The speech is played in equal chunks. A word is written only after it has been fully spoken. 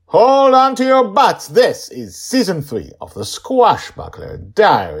Hold on to your butts. This is Season 3 of the Squashbuckler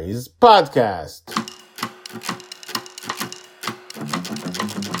Diaries podcast.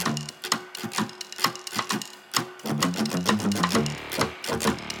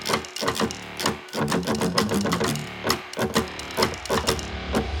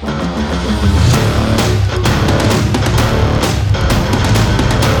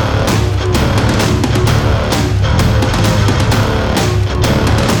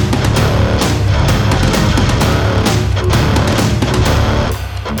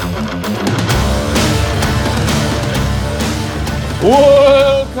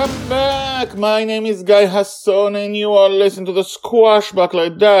 Welcome back. My name is Guy Hasson, and you are listening to the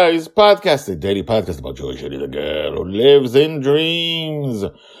Squashbuckler Diaries podcast, a daily podcast about Joy Shady, the girl who lives in dreams.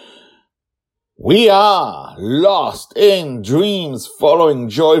 We are lost in dreams, following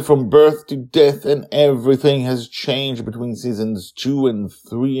Joy from birth to death, and everything has changed between seasons 2 and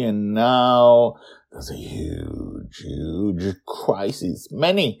 3, and now there's a huge crisis.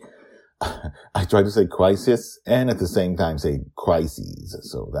 I tried to say crisis and at the same time say crises,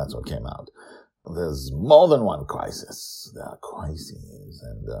 so that's what came out. There's more than one crisis. There are crises,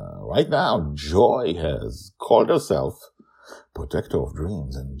 and right now, Joy has called herself Protector of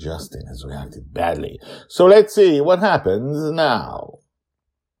Dreams, and Justin has reacted badly. So let's see what happens now.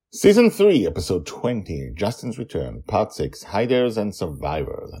 Season 3, Episode 20, Justin's Return, Part 6, Hiders and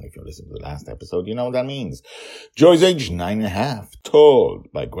Survivors. And if you listen to the last episode, you know what that means. Joy's age 9.5,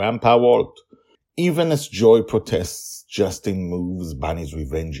 told by Grandpa Walt. Even as Joy protests, Justin moves Bunny's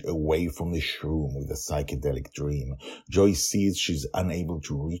revenge away from the shroom with a psychedelic dream. Joy sees she's unable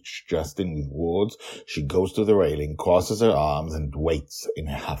to reach Justin with words. She goes to the railing, crosses her arms, and waits in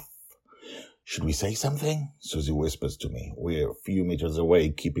a huff. Should we say something? Susie whispers to me. We're a few meters away,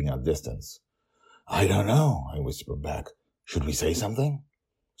 keeping our distance. I don't know, I whisper back. Should we say something?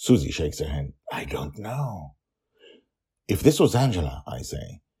 Susie shakes her head. I don't know. If this was Angela, I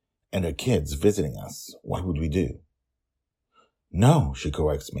say, and her kids visiting us, what would we do? No, she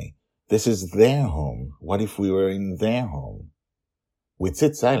corrects me. This is their home. What if we were in their home? We'd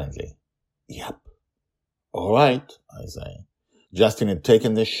sit silently. Yep. All right, I say. Justin had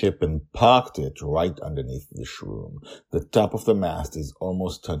taken the ship and parked it right underneath the shroom. The top of the mast is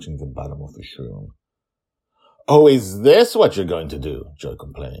almost touching the bottom of the shroom. Oh, is this what you're going to do? Joy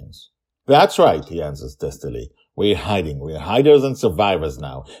complains. That's right, he answers testily. We're hiding. We're hiders and survivors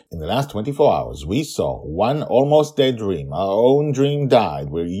now. In the last 24 hours, we saw one almost dead dream. Our own dream died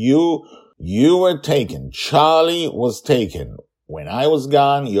where you were taken. Charlie was taken. When I was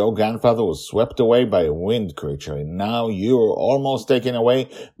gone, your grandfather was swept away by a wind creature, and now you're almost taken away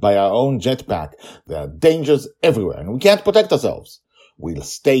by our own jetpack. There are dangers everywhere, and we can't protect ourselves. We'll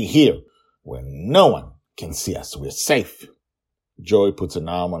stay here, where no one can see us. We're safe. Joy puts an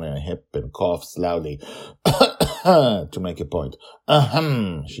arm on her hip and coughs loudly to make a point.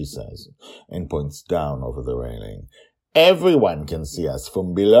 Ahem, she says, and points down over the railing. Everyone can see us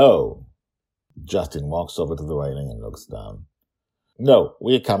from below. Justin walks over to the railing and looks down. No,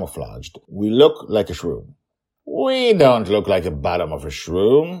 we're camouflaged. We look like a shroom. We don't look like the bottom of a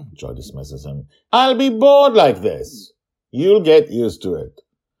shroom, Joy dismisses him. I'll be bored like this. You'll get used to it.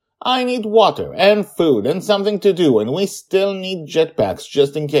 I need water and food and something to do, and we still need jetpacks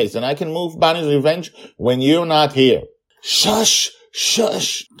just in case, and I can move Bunny's revenge when you're not here. Shush!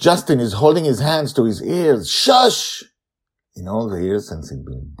 Shush! Justin is holding his hands to his ears. Shush! In all the years since he'd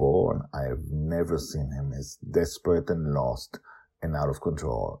been born, I have never seen him as desperate and lost and out of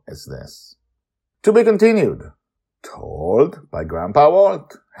control as this. To be continued. Told by Grandpa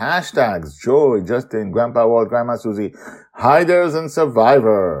Walt. Hashtags Joy, Justin, Grandpa Walt, Grandma Susie. Hiders and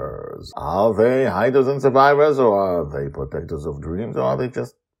survivors. Are they hiders and survivors, or are they protectors of dreams, or are they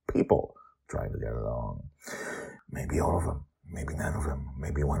just people trying to get along? Maybe all of them. Maybe none of them.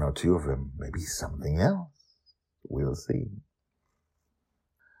 Maybe one or two of them. Maybe something else. We'll see.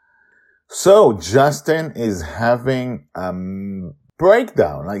 So Justin is having a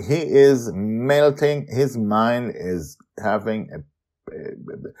breakdown. Like, he is melting. His mind is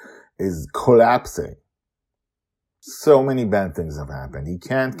is collapsing. So many bad things have happened. He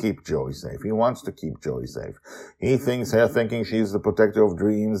can't keep Joy safe. He wants to keep Joy safe. He thinks her thinking she's the protector of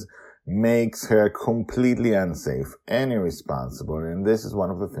dreams makes her completely unsafe and irresponsible. And this is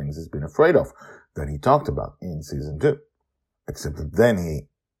one of the things he's been afraid of that he talked about in season 2. Except that then he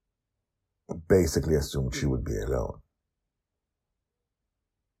basically assumed she would be alone.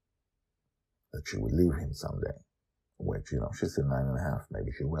 That she would leave him someday. Which, she's still 9.5.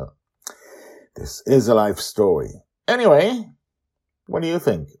 Maybe she will. This is a life story. Anyway, what do you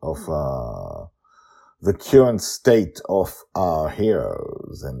think of the current state of our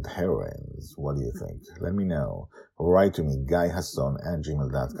heroes and heroines. What do you think? Let me know. Write to me,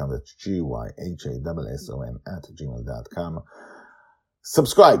 guyhasson@gmail.com. That's GYHASSON@gmail.com.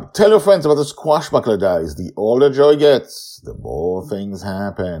 Subscribe. Tell your friends about the Squashbuckler Diaries. The older Joy gets, the more things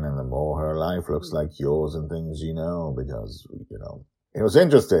happen and the more her life looks like yours and things because, it was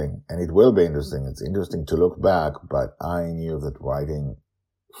interesting and it will be interesting. It's interesting to look back, but I knew that writing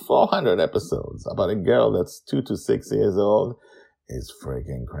 400 episodes about a girl that's 2 to 6 years old is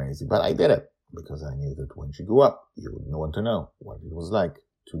freaking crazy. But I did it because I knew that when she grew up, you would want to know what it was like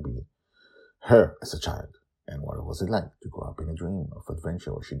to be her as a child. And what was it like to grow up in a dream of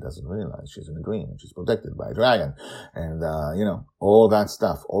adventure where she doesn't realize she's in a dream and she's protected by a dragon. And, all that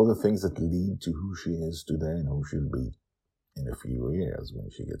stuff, all the things that lead to who she is today and who she'll be in a few years when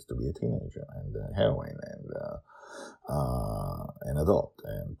she gets to be a teenager and a heroine and an adult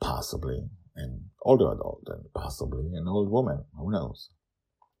and possibly an older adult and possibly an old woman. Who knows?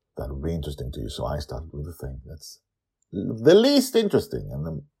 That would be interesting to you. So I started with the thing that's the least interesting. And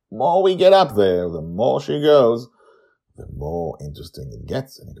the more we get up there, the more she goes, the more interesting it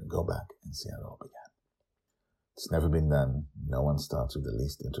gets. And you can go back and see how it all began. It's never been done. No one starts with the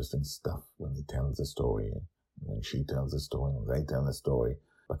least interesting stuff when he tells a story, when she tells a story, when they tell a story.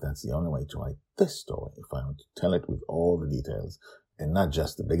 But that's the only way to write this story, if I want to tell it with all the details and not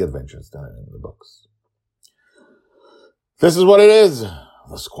just the big adventures that are in the books. This is what it is.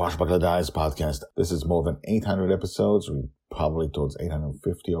 The Squashbuckler Diaries podcast. This is more than 800 episodes. We're probably towards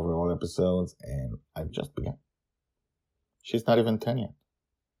 850 overall episodes. And I've just begun. She's not even 10 yet.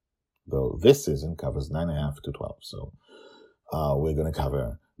 Though this season covers 9.5 to 12. So we're going to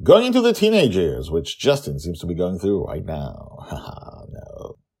cover going into the teenage years, which Justin seems to be going through right now. Haha,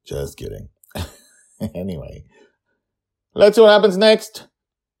 no, just kidding. Anyway, let's see what happens next.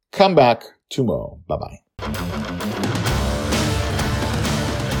 Come back tomorrow. Bye-bye.